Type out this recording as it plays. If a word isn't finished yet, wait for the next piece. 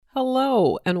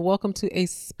Hello, and welcome to a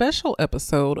special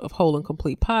episode of Whole and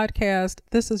Complete Podcast.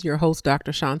 This is your host,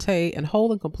 Dr. Shantae, and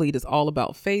Whole and Complete is all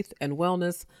about faith and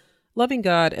wellness, loving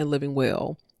God, and living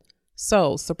well.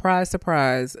 So, surprise,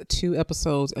 surprise, 2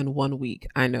 episodes in 1 week.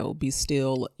 I know, be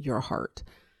still your heart.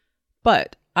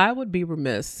 But I would be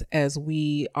remiss, as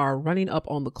we are running up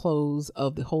on the close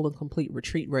of the Whole and Complete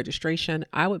Retreat registration,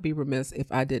 I would be remiss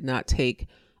if I did not take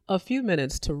a few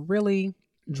minutes to really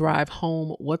drive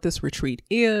home what this retreat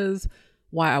is,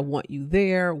 why I want you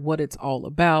there, what it's all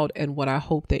about, and what I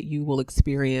hope that you will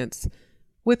experience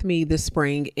with me this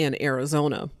spring in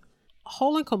Arizona.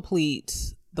 Whole and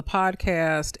Complete, the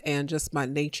podcast, and just my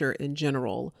nature in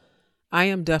general, I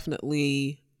am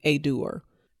definitely a doer.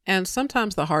 And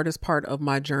sometimes the hardest part of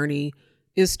my journey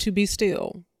is to be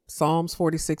still. Psalms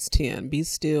 46:10, be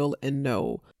still and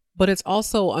know. But it's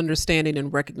also understanding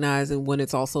and recognizing when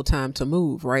it's also time to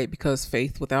move, right? Because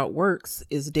faith without works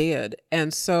is dead.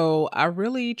 And so I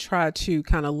really try to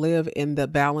kind of live in the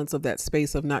balance of that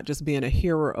space of not just being a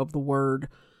hearer of the word,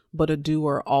 but a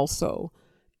doer also.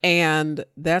 And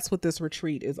that's what this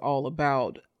retreat is all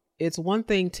about. It's one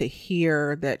thing to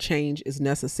hear that change is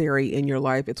necessary in your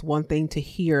life. It's one thing to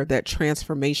hear that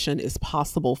transformation is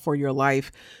possible for your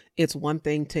life. It's one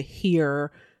thing to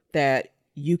hear that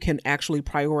you can actually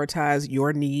prioritize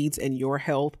your needs and your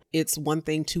health. It's one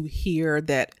thing to hear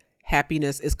that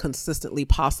happiness is consistently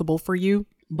possible for you.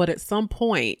 But at some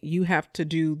point, you have to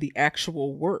do the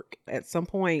actual work. At some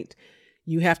point,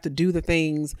 you have to do the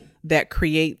things that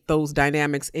create those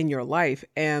dynamics in your life.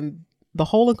 And the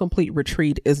Whole and Complete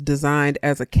Retreat is designed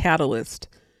as a catalyst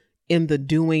in the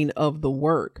doing of the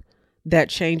work that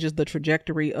changes the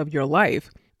trajectory of your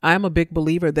life. I'm a big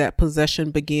believer that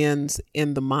possession begins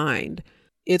in the mind.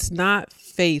 It's not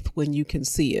faith when you can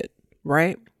see it,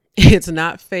 right? It's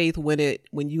not faith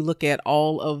when you look at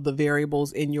all of the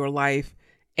variables in your life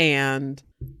and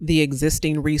the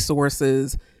existing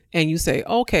resources and you say,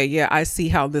 okay, yeah, I see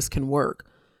how this can work.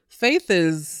 Faith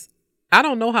is, I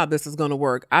don't know how this is going to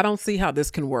work. I don't see how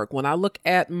this can work. When I look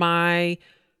at my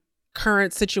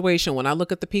current situation, when I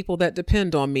look at the people that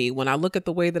depend on me, when I look at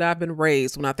the way that I've been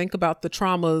raised, when I think about the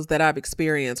traumas that I've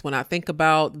experienced, when I think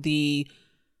about the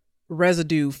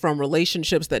residue from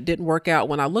relationships that didn't work out,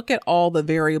 when I look at all the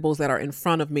variables that are in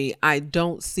front of me, I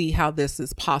don't see how this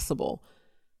is possible.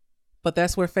 But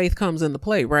that's where faith comes into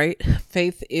play, right?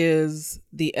 Faith is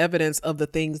the evidence of the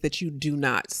things that you do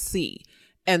not see.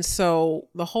 And so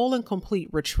the Whole and Complete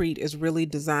Retreat is really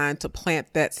designed to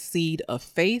plant that seed of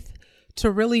faith,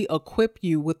 to really equip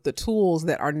you with the tools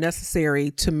that are necessary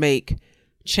to make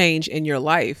change in your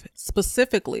life.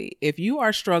 Specifically, if you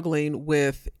are struggling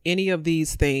with any of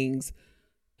these things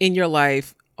in your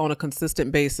life on a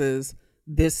consistent basis,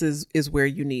 this is where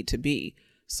you need to be.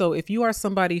 So if you are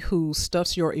somebody who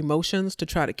stuffs your emotions to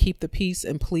try to keep the peace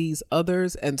and please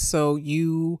others, and so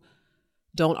you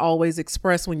don't always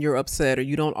express when you're upset, or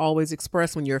you don't always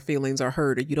express when your feelings are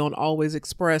hurt, or you don't always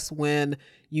express when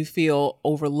you feel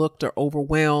overlooked or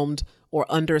overwhelmed or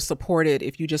under supported,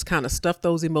 if you just kind of stuff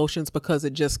those emotions because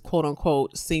it just quote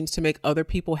unquote seems to make other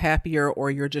people happier, or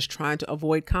you're just trying to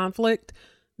avoid conflict,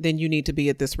 then you need to be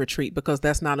at this retreat, because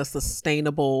that's not a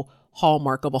sustainable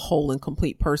hallmark of a whole and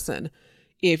complete person.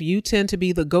 If you tend to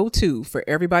be the go-to for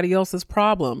everybody else's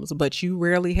problems, but you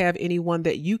rarely have anyone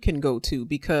that you can go to,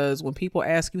 because when people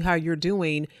ask you how you're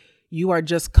doing, you are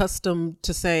just accustomed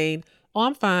to saying, oh,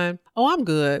 I'm fine. Oh, I'm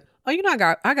good. Oh,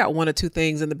 I got 1 or 2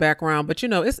 things in the background, but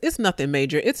it's nothing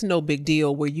major. It's no big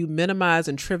deal, where you minimize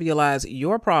and trivialize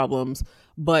your problems,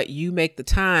 but you make the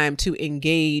time to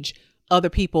engage other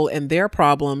people and their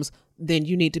problems. Then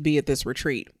you need to be at this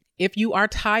retreat. If you are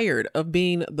tired of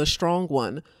being the strong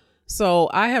one, so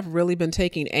I have really been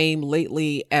taking aim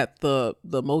lately at the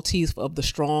motif of the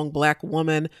strong Black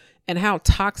woman and how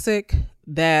toxic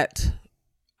that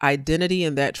identity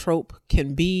and that trope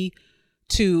can be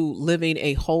to living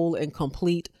a whole and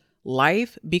complete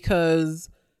life, because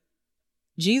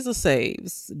Jesus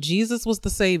saves. Jesus was the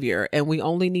savior, and we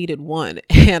only needed one.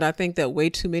 And I think that way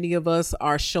too many of us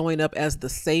are showing up as the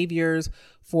saviors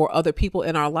for other people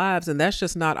in our lives. And that's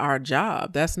just not our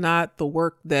job. That's not the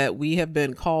work that we have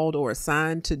been called or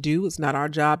assigned to do. It's not our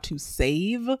job to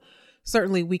save.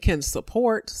 Certainly we can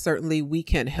support. Certainly we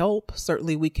can help.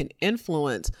 Certainly we can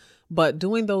influence. But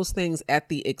doing those things at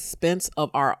the expense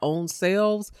of our own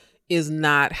selves is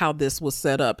not how this was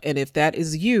set up. And if that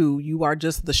is you, you are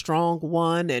just the strong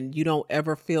one, and you don't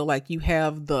ever feel like you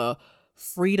have the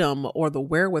freedom or the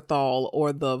wherewithal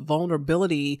or the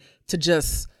vulnerability to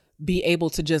just be able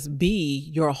to just be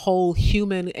your whole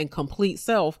human and complete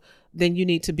self, then you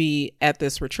need to be at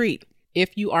this retreat.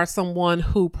 If you are someone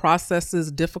who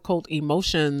processes difficult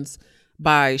emotions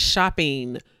by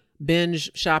shopping,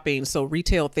 binge shopping, so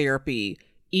retail therapy,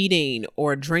 eating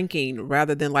or drinking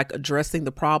rather than like addressing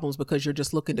the problems because you're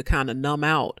just looking to kind of numb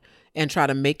out and try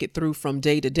to make it through from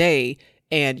day to day,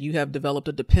 and you have developed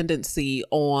a dependency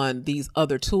on these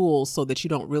other tools so that you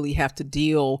don't really have to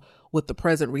deal with the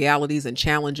present realities and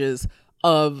challenges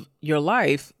of your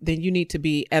life, then you need to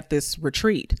be at this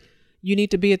retreat. You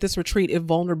need to be at this retreat if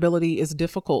vulnerability is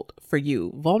difficult for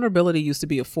you. Vulnerability used to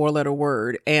be a 4-letter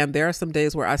word, and there are some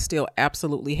days where I still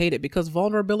absolutely hate it because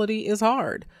vulnerability is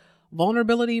hard.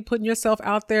 Vulnerability, putting yourself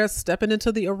out there, stepping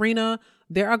into the arena.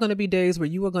 There are going to be days where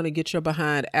you are going to get your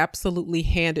behind absolutely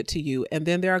handed to you. And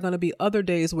then there are going to be other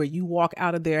days where you walk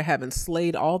out of there having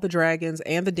slayed all the dragons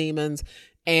and the demons,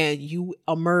 and you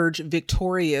emerge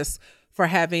victorious for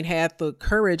having had the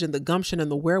courage and the gumption and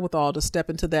the wherewithal to step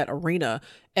into that arena.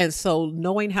 And so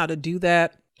knowing how to do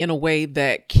that in a way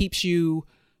that keeps you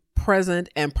present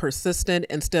and persistent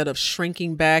instead of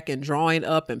shrinking back and drawing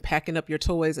up and packing up your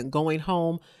toys and going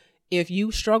home. If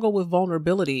you struggle with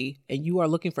vulnerability and you are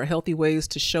looking for healthy ways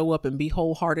to show up and be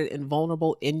wholehearted and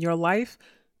vulnerable in your life,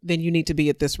 then you need to be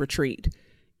at this retreat.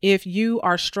 If you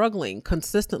are struggling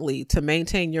consistently to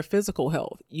maintain your physical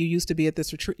health, you need to be at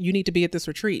this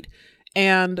retreat.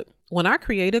 And when I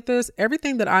created this,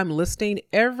 everything that I'm listing,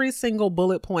 every single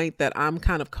bullet point that I'm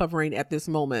kind of covering at this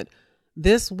moment,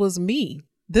 this was me.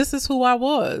 This is who I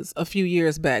was a few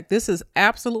years back. This is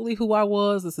absolutely who I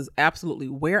was. This is absolutely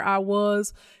where I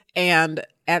was. And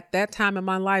at that time in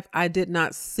my life, I did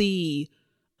not see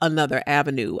another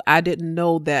avenue. I didn't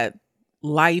know that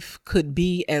life could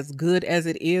be as good as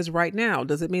it is right now.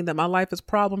 Does it mean that my life is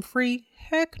problem free?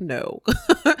 Heck no.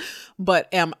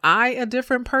 But am I a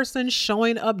different person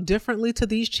showing up differently to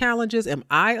these challenges? Am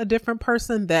I a different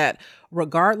person that,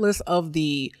 regardless of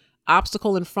the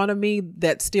obstacle in front of me,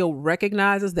 that still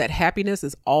recognizes that happiness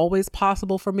is always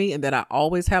possible for me and that I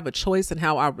always have a choice in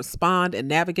how I respond and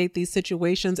navigate these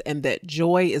situations, and that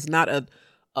joy is not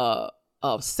a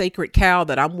sacred cow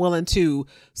that I'm willing to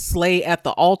slay at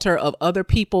the altar of other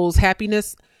people's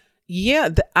happiness? Yeah,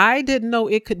 I didn't know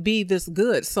it could be this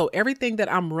good. So everything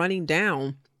that I'm running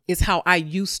down is how I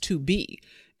used to be.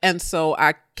 And so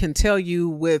I can tell you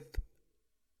with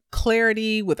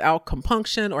clarity, without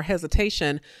compunction or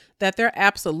hesitation, that there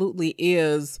absolutely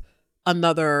is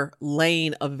another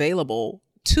lane available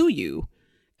to you.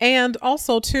 And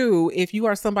also too, if you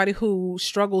are somebody who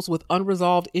struggles with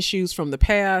unresolved issues from the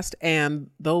past, and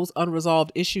those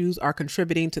unresolved issues are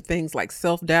contributing to things like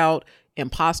self-doubt,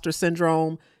 imposter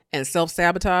syndrome, and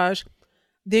self-sabotage,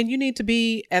 then you need to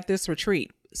be at this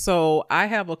retreat. So I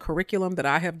have a curriculum that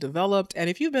I have developed. And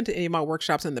if you've been to any of my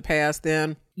workshops in the past,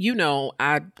 then you know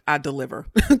I deliver.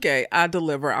 Okay, I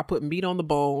deliver. I put meat on the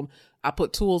bone. I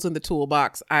put tools in the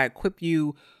toolbox. I equip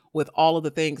you with all of the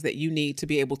things that you need to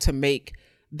be able to make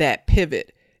that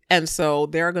pivot. And so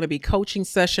there are going to be coaching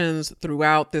sessions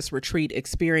throughout this retreat,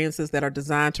 experiences that are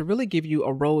designed to really give you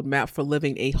a roadmap for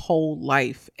living a whole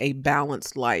life, a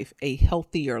balanced life, a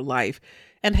healthier life,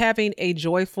 and having a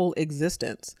joyful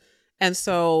existence. And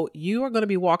so you are going to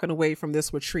be walking away from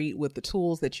this retreat with the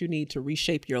tools that you need to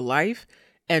reshape your life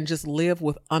and just live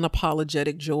with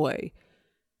unapologetic joy.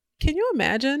 Can you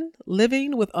imagine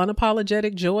living with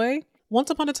unapologetic joy? Once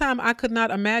upon a time, I could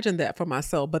not imagine that for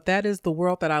myself, but that is the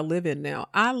world that I live in now.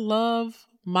 I love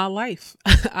my life.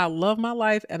 I love my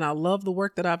life, and I love the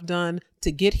work that I've done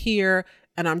to get here.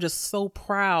 And I'm just so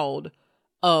proud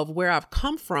of where I've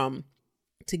come from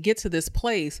to get to this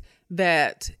place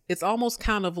that it's almost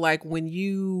kind of like when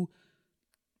you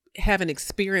have an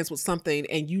experience with something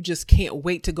and you just can't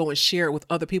wait to go and share it with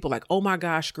other people. Like, oh my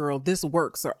gosh, girl, this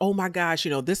works. Or, oh my gosh,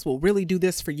 this will really do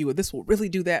this for you. Or this will really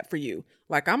do that for you.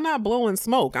 Like, I'm not blowing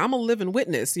smoke. I'm a living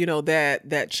witness,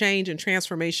 that change and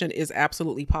transformation is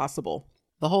absolutely possible.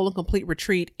 The Whole and Complete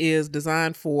Retreat is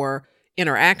designed for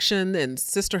interaction and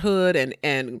sisterhood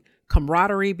and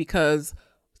camaraderie, because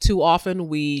too often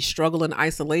we struggle in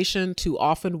isolation. Too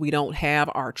often we don't have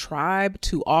our tribe.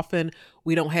 Too often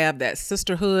we don't have that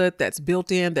sisterhood that's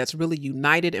built in, that's really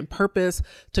united in purpose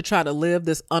to try to live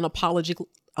this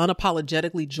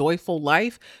unapologetically joyful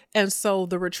life. And so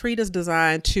the retreat is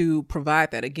designed to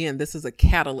provide that. Again, this is a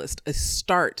catalyst, a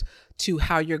start to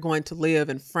how you're going to live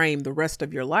and frame the rest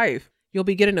of your life. You'll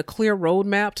be getting a clear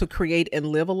roadmap to create and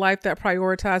live a life that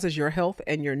prioritizes your health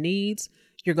and your needs.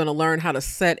 You're going to learn how to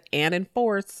set and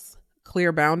enforce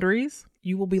clear boundaries.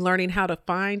 You will be learning how to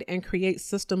find and create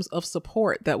systems of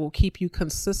support that will keep you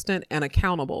consistent and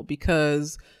accountable.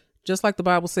 Because just like the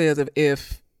Bible says,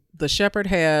 if the shepherd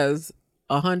has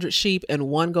 100 sheep and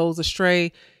one goes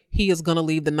astray, he is going to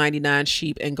leave the 99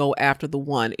 sheep and go after the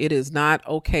one. It is not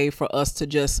okay for us to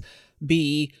just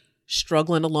be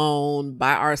struggling alone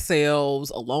by ourselves,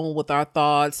 alone with our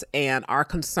thoughts and our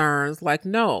concerns. Like,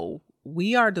 no,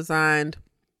 we are designed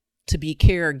to be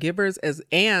caregivers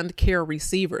and care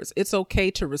receivers. It's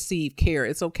okay to receive care.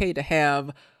 It's okay to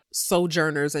have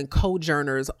sojourners and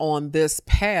cojourners on this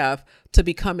path to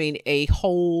becoming a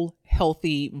whole,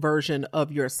 healthy version of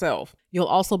yourself. You'll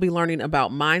also be learning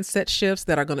about mindset shifts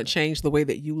that are going to change the way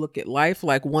that you look at life.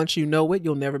 Like, once you know it,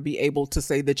 you'll never be able to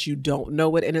say that you don't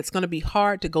know it. And it's going to be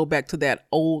hard to go back to that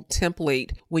old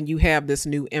template when you have this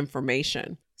new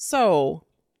information. So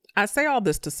I say all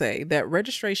this to say that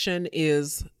registration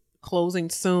is closing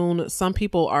soon. Some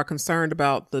people are concerned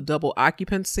about the double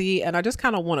occupancy, and I just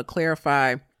kind of want to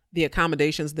clarify the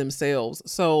accommodations themselves.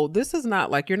 So this is not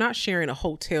like you're not sharing a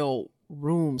hotel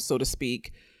room, so to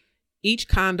speak. Each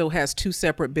condo has 2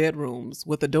 separate bedrooms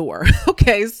with a door.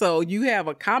 Okay, so you have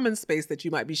a common space that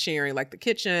you might be sharing, like the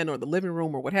kitchen or the living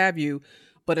room or what have you.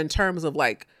 But in terms of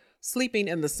like sleeping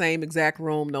in the same exact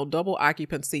room, no, double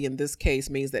occupancy in this case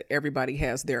means that everybody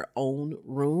has their own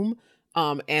room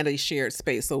and a shared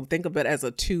space. So think of it as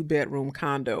a 2-bedroom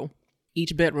condo.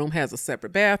 Each bedroom has a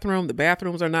separate bathroom. The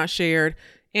bathrooms are not shared.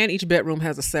 And each bedroom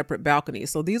has a separate balcony.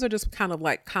 So these are just kind of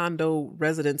like condo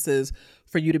residences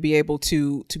for you to be able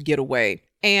to get away.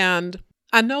 And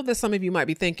I know that some of you might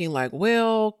be thinking like,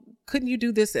 well, couldn't you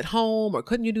do this at home, or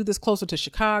couldn't you do this closer to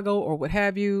Chicago or what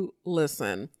have you?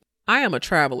 Listen, I am a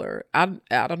traveler. I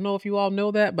don't know if you all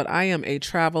know that, but I am a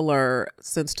traveler.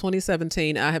 Since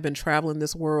 2017, I have been traveling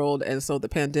this world. And so the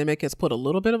pandemic has put a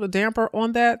little bit of a damper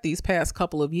on that these past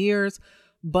couple of years.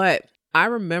 But I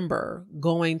remember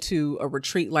going to a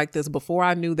retreat like this before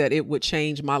I knew that it would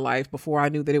change my life, before I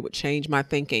knew that it would change my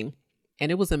thinking.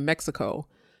 And it was in Mexico.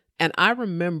 And I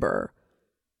remember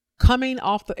coming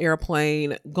off the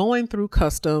airplane, going through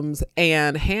customs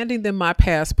and handing them my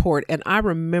passport. And I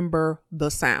remember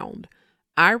the sound.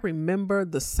 I remember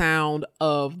the sound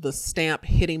of the stamp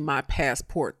hitting my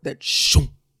passport, that shoom,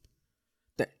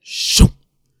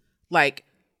 like,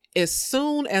 as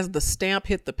soon as the stamp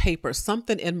hit the paper,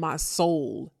 something in my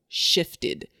soul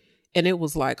shifted. And it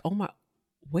was like, oh my,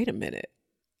 wait a minute.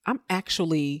 I'm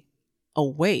actually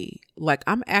away. Like,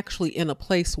 I'm actually in a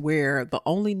place where the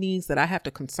only needs that I have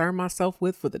to concern myself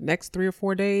with for the next 3 or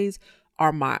 4 days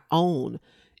are my own.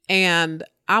 And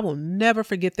I will never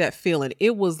forget that feeling.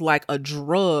 It was like a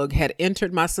drug had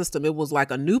entered my system. It was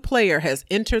like a new player has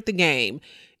entered the game.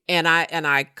 And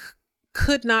I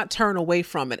could not turn away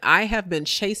from it. I have been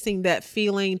chasing that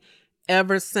feeling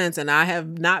ever since, and I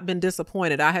have not been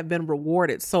disappointed. I have been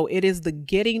rewarded. So it is the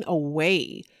getting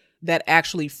away that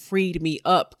actually freed me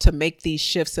up to make these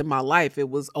shifts in my life. It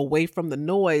was away from the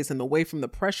noise and away from the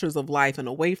pressures of life and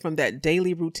away from that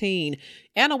daily routine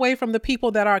and away from the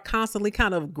people that are constantly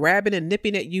kind of grabbing and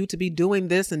nipping at you to be doing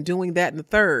this and doing that and the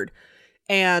third.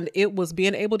 And it was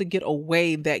being able to get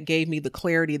away that gave me the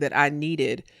clarity that I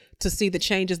needed to see the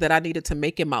changes that I needed to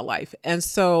make in my life. And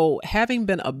so, having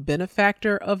been a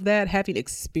benefactor of that, having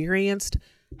experienced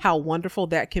how wonderful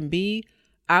that can be,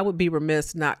 I would be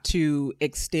remiss not to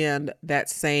extend that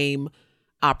same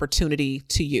opportunity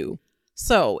to you.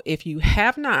 So if you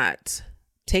have not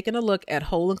taken a look at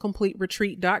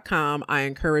wholeandcompleteretreat.com, I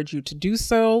encourage you to do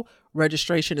so.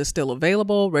 Registration is still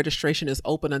available. Registration is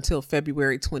open until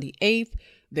February 28th.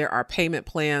 There are payment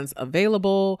plans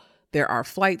available. There are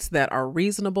flights that are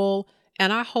reasonable.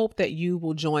 And I hope that you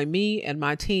will join me and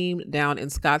my team down in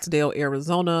Scottsdale,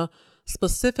 Arizona,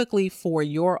 specifically for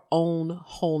your own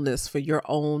wholeness, for your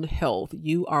own health.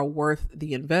 You are worth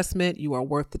the investment. You are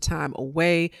worth the time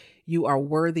away. You are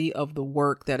worthy of the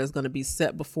work that is going to be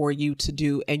set before you to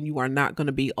do, and you are not going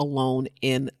to be alone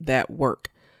in that work.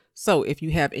 So if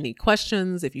you have any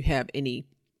questions, if you have any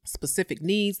specific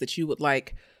needs that you would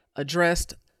like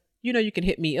addressed, you can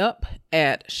hit me up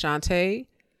at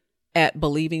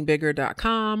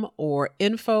Shantae@believingbigger.com or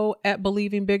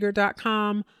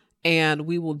info@believingbigger.com. And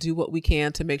we will do what we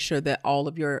can to make sure that all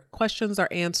of your questions are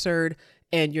answered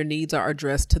and your needs are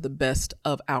addressed to the best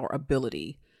of our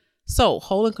ability. So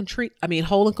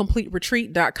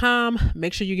wholeandcompleteretreat.com.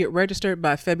 Make sure you get registered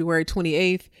by February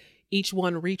 28th. Each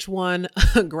one reach one,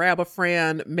 grab a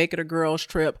friend, make it a girls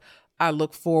trip. I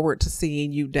look forward to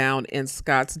seeing you down in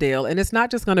Scottsdale. And it's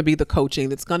not just going to be the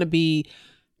coaching. It's going to be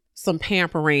some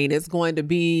pampering. It's going to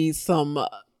be some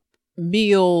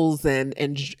meals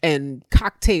and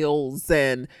cocktails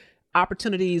and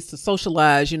opportunities to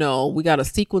socialize. We got a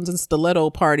sequins and stiletto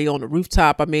party on the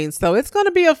rooftop. So it's going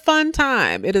to be a fun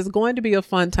time. It is going to be a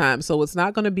fun time. So it's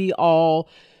not going to be all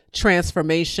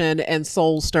transformation and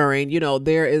soul stirring. You know,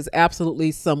 there is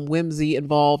absolutely some whimsy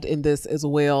involved in this as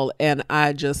well. And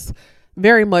I just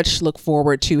very much look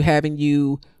forward to having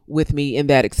you with me in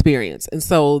that experience. And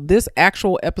so this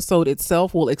actual episode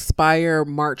itself will expire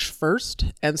March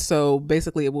 1st. And so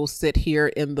basically it will sit here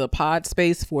in the pod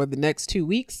space for the next 2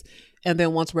 weeks. And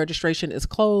then once registration is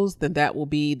closed, then that will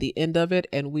be the end of it.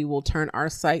 And we will turn our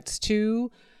sights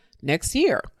to next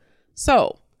year.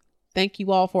 So thank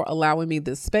you all for allowing me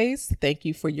this space. Thank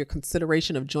you for your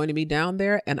consideration of joining me down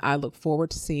there. And I look forward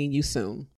to seeing you soon.